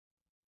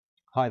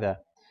Hi there.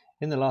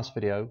 In the last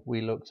video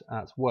we looked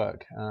at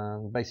work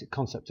and the basic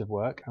concept of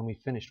work, and we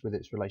finished with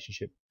its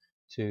relationship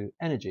to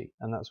energy,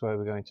 and that's where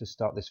we're going to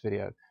start this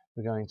video.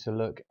 We're going to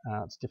look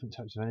at different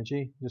types of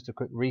energy, just a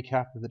quick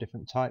recap of the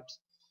different types,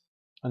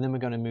 and then we're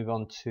going to move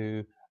on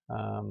to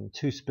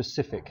two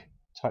specific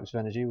types of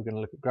energy. We're going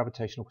to look at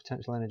gravitational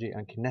potential energy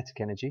and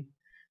kinetic energy,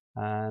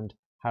 and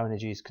how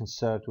energy is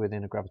conserved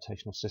within a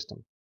gravitational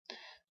system.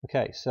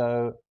 Okay,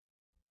 so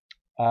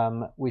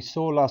we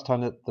saw last time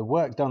that the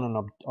work done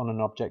on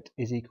an object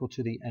is equal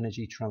to the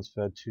energy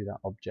transferred to that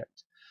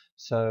object.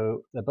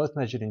 So they're both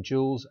measured in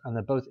joules and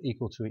they're both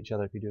equal to each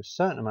other. If you do a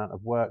certain amount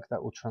of work,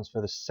 that will transfer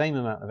the same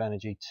amount of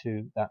energy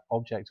to that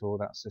object or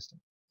that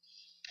system.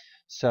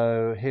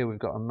 So here we've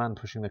got a man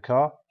pushing the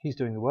car. He's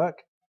doing the work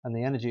and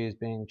the energy is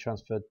being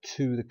transferred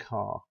to the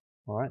car.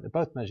 All right, they're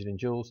both measured in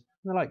joules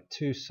and they're like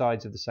two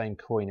sides of the same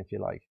coin, if you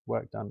like,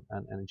 work done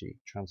and energy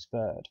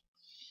transferred.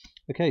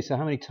 Okay, so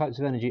how many types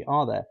of energy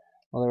are there?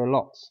 Well, there are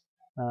lots,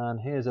 and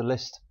here's a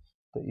list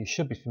that you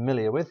should be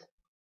familiar with.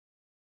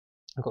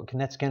 I've got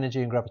kinetic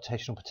energy and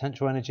gravitational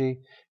potential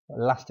energy,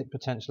 elastic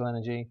potential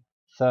energy,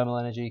 thermal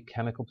energy,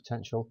 chemical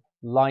potential,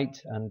 light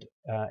and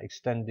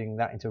extending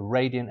that into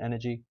radiant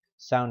energy,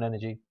 sound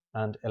energy,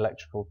 and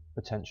electrical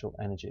potential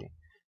energy.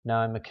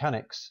 Now in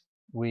mechanics,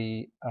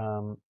 we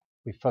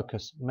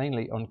focus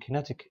mainly on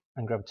kinetic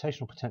and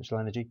gravitational potential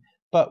energy,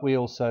 but we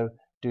also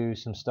do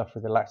some stuff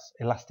with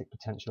elastic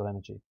potential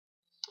energy.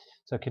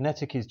 So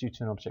kinetic is due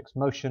to an object's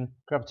motion,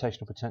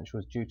 gravitational potential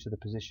is due to the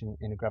position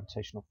in a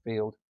gravitational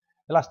field,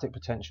 elastic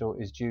potential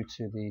is due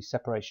to the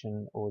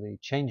separation or the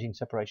changing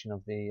separation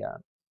of the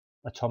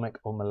atomic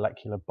or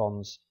molecular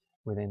bonds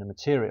within a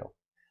material.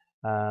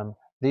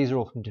 These are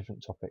all from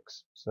different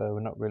topics, so we're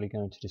not really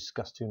going to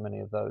discuss too many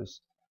of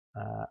those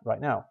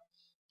right now.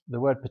 The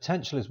word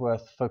potential is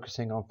worth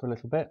focusing on for a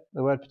little bit.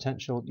 The word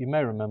potential, you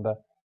may remember,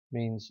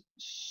 means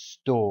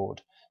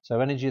stored. So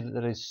energy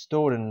that is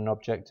stored in an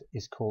object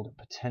is called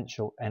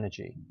potential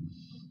energy.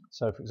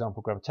 So for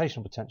example,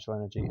 gravitational potential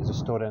energy is a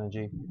stored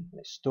energy.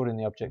 It's stored in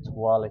the object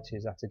while it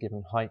is at a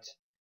given height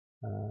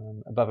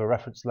above a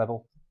reference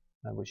level,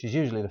 which is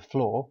usually the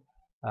floor,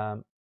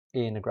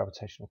 in a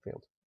gravitational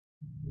field.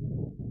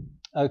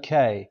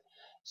 Okay,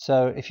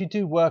 so if you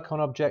do work on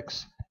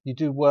objects, you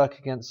do work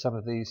against some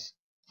of these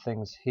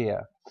things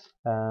here,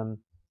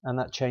 and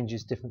that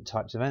changes different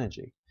types of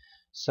energy.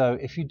 So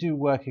if you do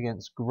work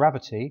against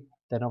gravity,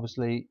 then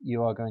obviously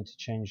you are going to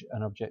change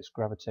an object's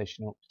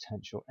gravitational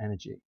potential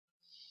energy.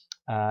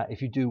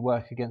 If you do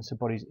work against a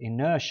body's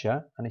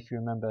inertia, and if you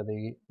remember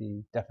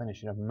the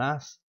definition of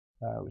mass,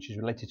 which is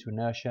related to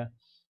inertia,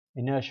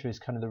 inertia is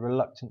kind of the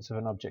reluctance of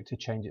an object to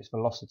change its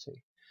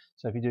velocity.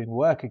 So if you're doing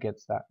work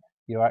against that,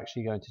 you're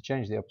actually going to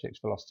change the object's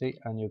velocity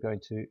and you're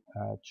going to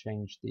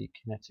change the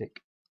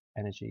kinetic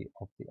energy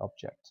of the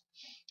object.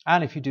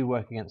 And if you do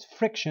work against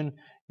friction,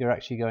 you're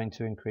actually going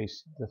to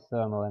increase the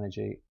thermal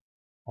energy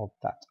of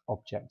that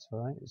object. All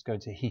right, it's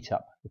going to heat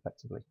up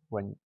effectively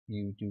when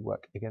you do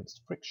work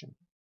against friction.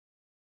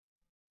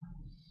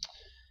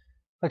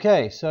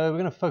 Okay, so we're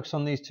going to focus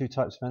on these two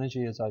types of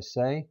energy, as I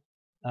say.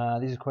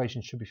 These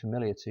equations should be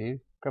familiar to you.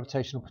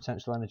 Gravitational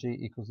potential energy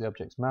equals the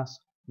object's mass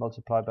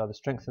multiplied by the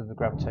strength of the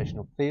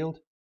gravitational field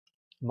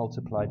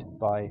multiplied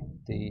by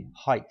the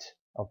height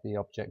of the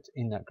object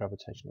in that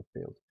gravitational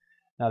field.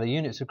 Now the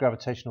units of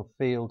gravitational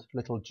field,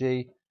 little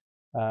g,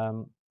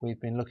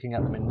 we've been looking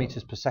at them in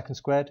meters per second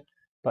squared,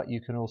 but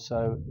you can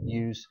also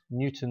use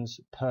newtons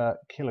per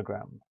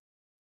kilogram.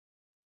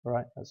 All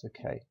right, that's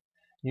okay.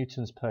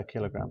 Newtons per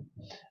kilogram.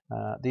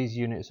 These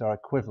units are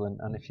equivalent,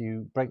 and if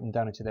you break them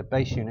down into their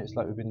base units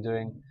like we've been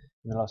doing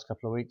in the last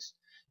couple of weeks,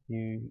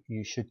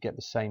 you should get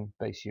the same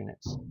base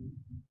units.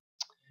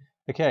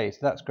 Okay, so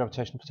that's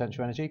gravitational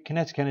potential energy.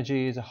 Kinetic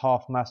energy is a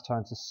half mass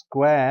times the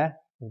square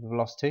of the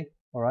velocity,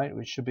 all right,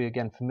 which should be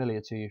again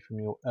familiar to you from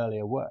your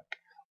earlier work,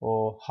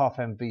 or half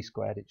mv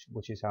squared,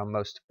 which is how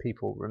most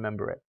people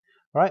remember it.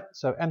 All right,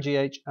 so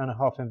mgh and a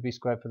half mv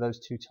squared for those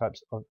two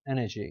types of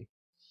energy.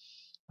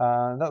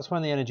 That's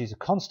when the energies are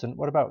constant.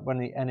 What about when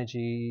the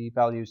energy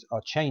values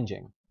are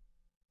changing?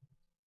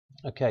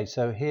 Okay,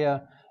 so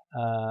here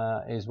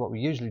is what we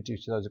usually do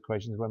to those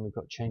equations when we've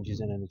got changes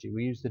in energy.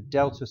 We use the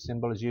delta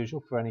symbol as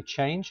usual for any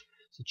change.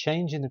 So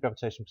change in the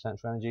gravitational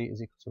potential energy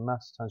is equal to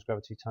mass times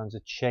gravity times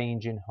a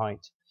change in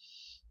height.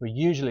 We're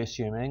usually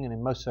assuming, and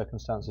in most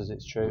circumstances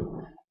it's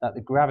true, that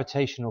the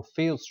gravitational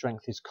field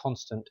strength is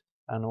constant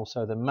and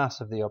also the mass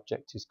of the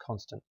object is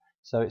constant.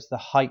 So it's the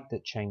height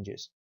that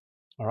changes.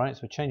 All right,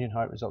 so a change in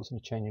height results in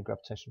a change in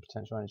gravitational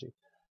potential energy.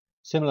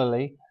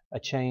 Similarly, a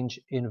change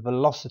in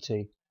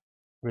velocity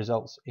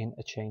results in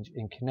a change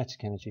in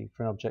kinetic energy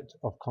for an object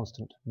of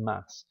constant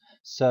mass.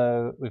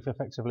 So we've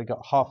effectively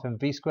got half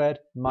mv squared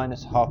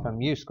minus half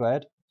mu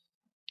squared,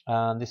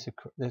 and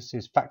this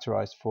is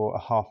factorized for a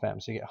half m.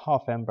 So you get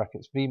half m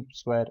brackets v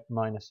squared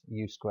minus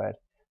u squared.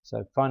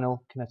 So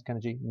final kinetic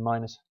energy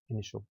minus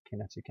initial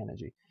kinetic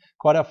energy.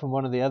 Quite often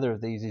one or the other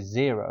of these is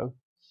 0,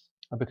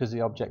 because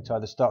the object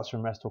either starts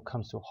from rest or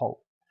comes to a halt.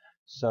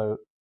 So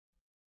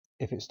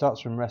if it starts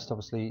from rest,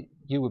 obviously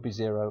u would be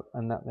 0,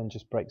 and that then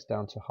just breaks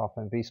down to half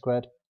mv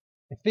squared.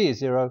 If v is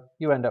 0,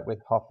 you end up with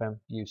half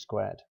mu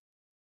squared.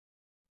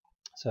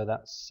 So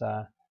that's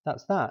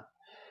that.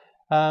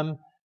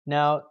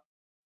 Now,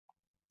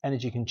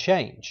 energy can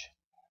change,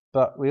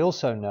 but we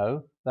also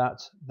know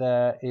that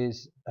there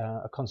is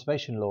a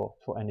conservation law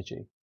for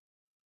energy,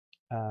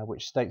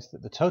 which states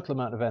that the total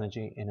amount of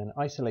energy in an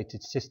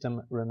isolated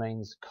system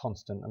remains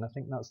constant, and I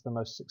think that's the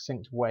most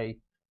succinct way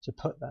to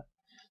put that.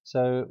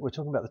 So we're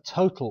talking about the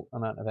total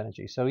amount of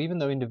energy. So even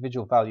though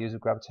individual values of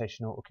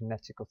gravitational or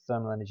kinetic or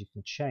thermal energy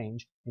can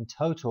change, in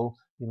total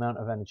the amount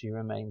of energy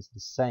remains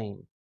the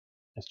same.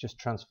 It's just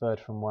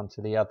transferred from one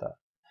to the other.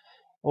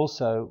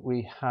 Also,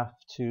 we have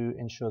to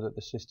ensure that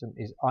the system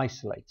is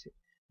isolated.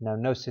 Now,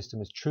 no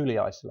system is truly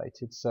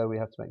isolated, so we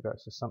have to make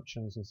various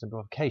assumptions and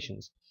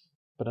simplifications.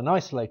 But an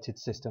isolated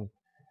system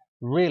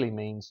really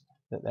means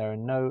that there are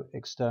no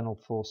external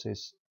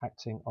forces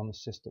acting on the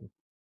system.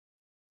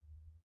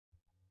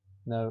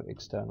 No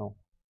external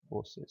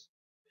forces.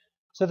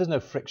 So there's no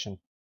friction,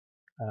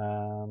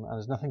 and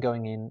there's nothing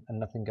going in and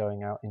nothing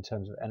going out in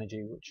terms of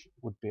energy, which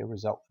would be a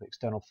result of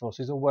external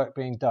forces or work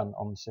being done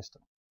on the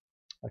system.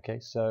 Okay,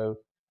 so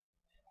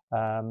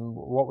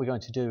what we're going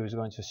to do is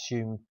we're going to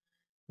assume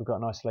we've got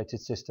an isolated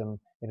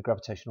system in a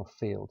gravitational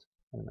field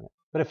in a minute.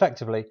 But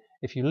effectively,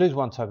 if you lose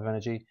one type of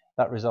energy,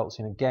 that results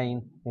in a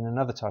gain in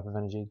another type of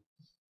energy,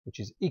 which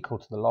is equal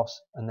to the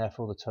loss, and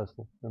therefore the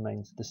total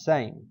remains the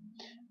same.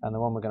 And the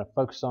one we're going to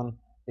focus on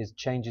is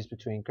changes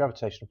between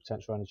gravitational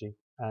potential energy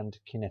and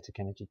kinetic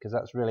energy, because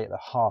that's really at the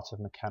heart of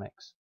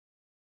mechanics.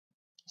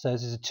 So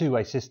this is a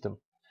two-way system.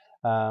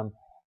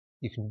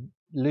 You can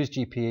lose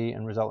GPE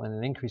and result in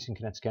an increase in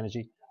kinetic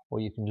energy, or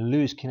you can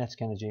lose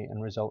kinetic energy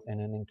and result in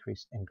an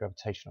increase in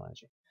gravitational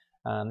energy.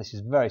 And this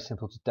is very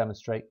simple to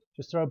demonstrate.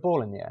 Just throw a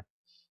ball in the air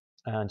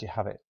and you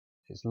have it.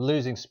 It's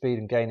losing speed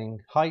and gaining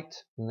height,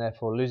 and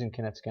therefore losing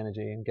kinetic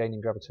energy and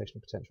gaining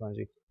gravitational potential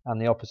energy, and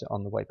the opposite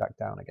on the way back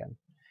down again.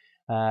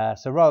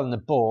 So rather than the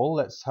ball,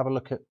 let's have a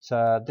look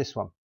at this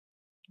one.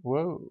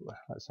 Whoa,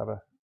 let's have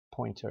a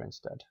pointer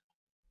instead.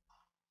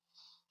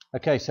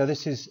 Okay, so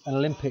this is an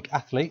Olympic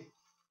athlete,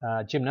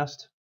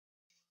 gymnast,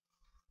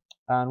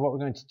 and what we're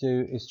going to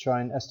do is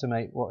try and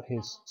estimate what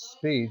his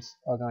speeds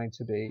are going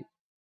to be.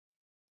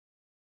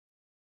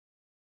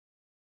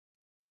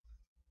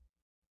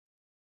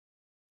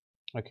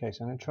 Okay,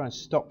 so I'm going to try and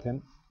stop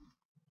him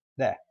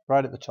there,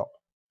 right at the top.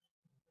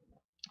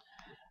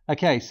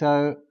 Okay,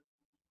 so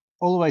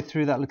all the way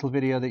through that little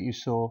video that you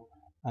saw,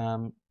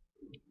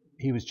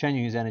 he was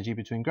changing his energy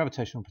between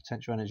gravitational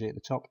potential energy at the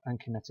top and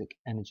kinetic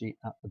energy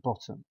at the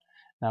bottom.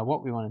 Now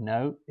what we want to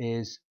know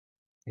is,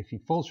 if he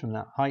falls from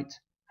that height,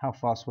 how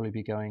fast will he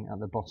be going at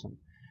the bottom?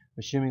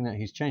 Assuming that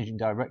he's changing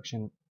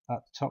direction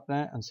at the top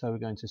there, and so we're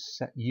going to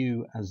set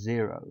u as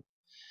 0.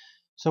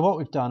 So what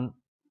we've done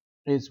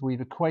is we've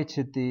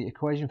equated the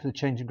equation for the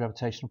change in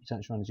gravitational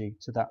potential energy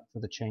to that for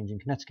the change in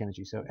kinetic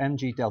energy. So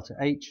mg delta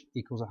h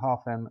equals a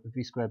half m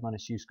v squared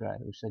minus u squared.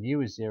 We've said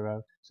u is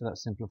 0, so that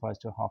simplifies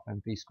to a half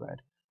m v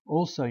squared.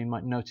 Also, you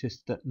might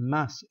notice that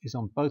mass is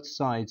on both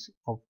sides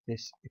of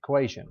this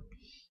equation,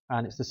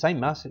 and it's the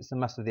same mass, it's the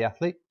mass of the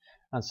athlete,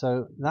 and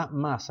so that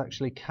mass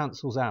actually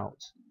cancels out.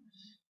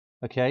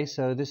 Okay,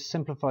 so this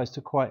simplifies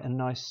to quite a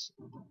nice,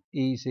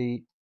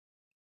 easy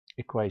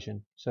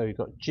equation. So you've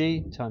got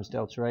g times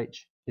delta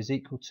h is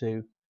equal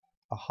to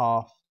a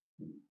half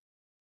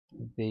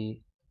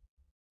v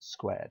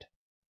squared.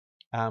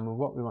 And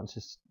what we want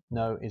to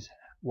know is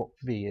what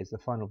v is, the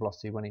final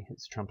velocity when he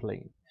hits the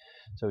trampoline.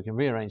 So we can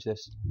rearrange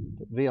this.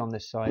 But v on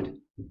this side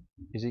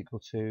is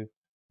equal to,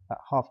 that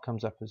half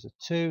comes up as a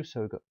 2,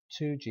 so we've got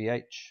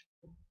 2gh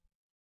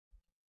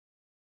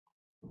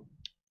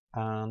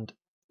and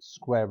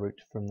square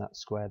root from that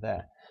square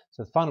there.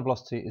 So the final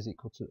velocity is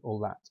equal to all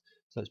that.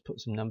 So let's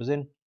put some numbers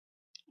in.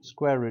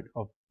 Square root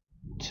of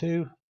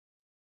 2.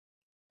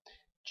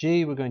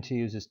 G we're going to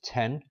use as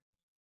 10.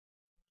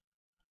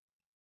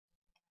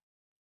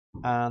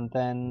 And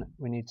then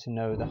we need to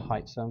know the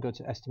height. So I'm going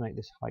to estimate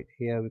this height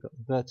here. We've got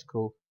the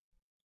vertical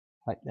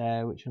height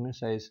there, which I'm going to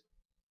say is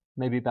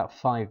maybe about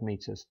 5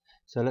 meters.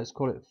 So let's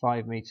call it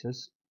 5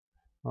 meters.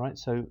 Alright,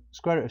 so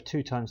square root of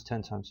 2 times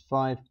 10 times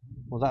 5.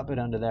 Well, that bit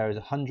under there is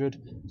 100.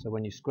 So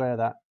when you square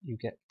that, you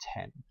get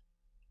 10.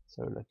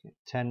 So we're looking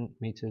at 10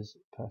 meters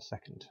per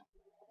second.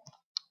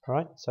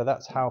 Alright, so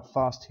that's how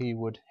fast he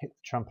would hit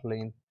the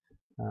trampoline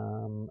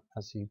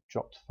as he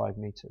dropped 5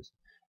 meters.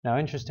 Now,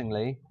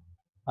 interestingly,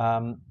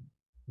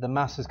 the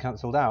mass is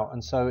cancelled out,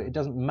 and so it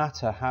doesn't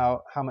matter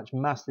how much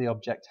mass the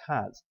object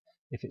has.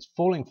 If it's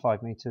falling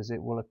 5 meters,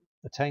 it will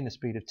attain a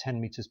speed of 10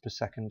 meters per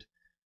second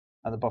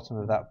at the bottom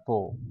of that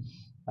fall,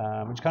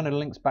 which kind of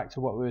links back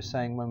to what we were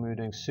saying when we were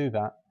doing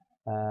SUVAT,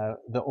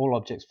 that all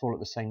objects fall at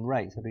the same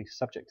rate. They'll be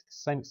subject to the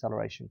same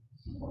acceleration,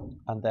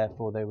 and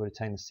therefore they would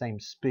attain the same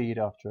speed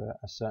after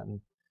a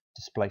certain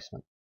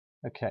displacement.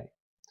 Okay,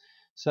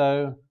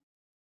 so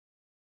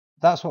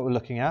that's what we're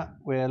looking at.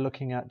 We're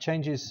looking at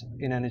changes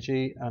in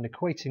energy and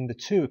equating the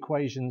two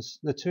equations,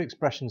 the two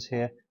expressions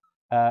here,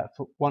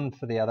 one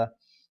for the other,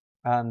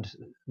 and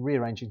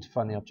rearranging to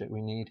find the object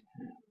we need,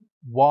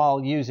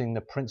 while using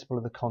the principle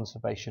of the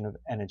conservation of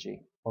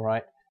energy, all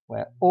right,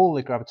 where all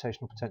the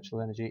gravitational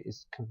potential energy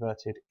is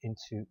converted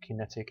into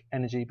kinetic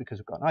energy because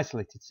we've got an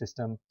isolated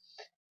system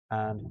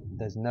and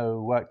there's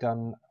no work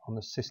done on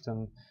the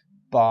system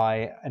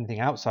by anything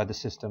outside the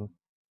system,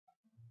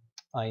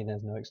 i.e.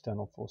 there's no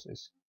external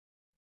forces.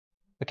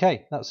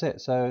 Okay, that's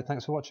it. So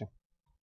thanks for watching.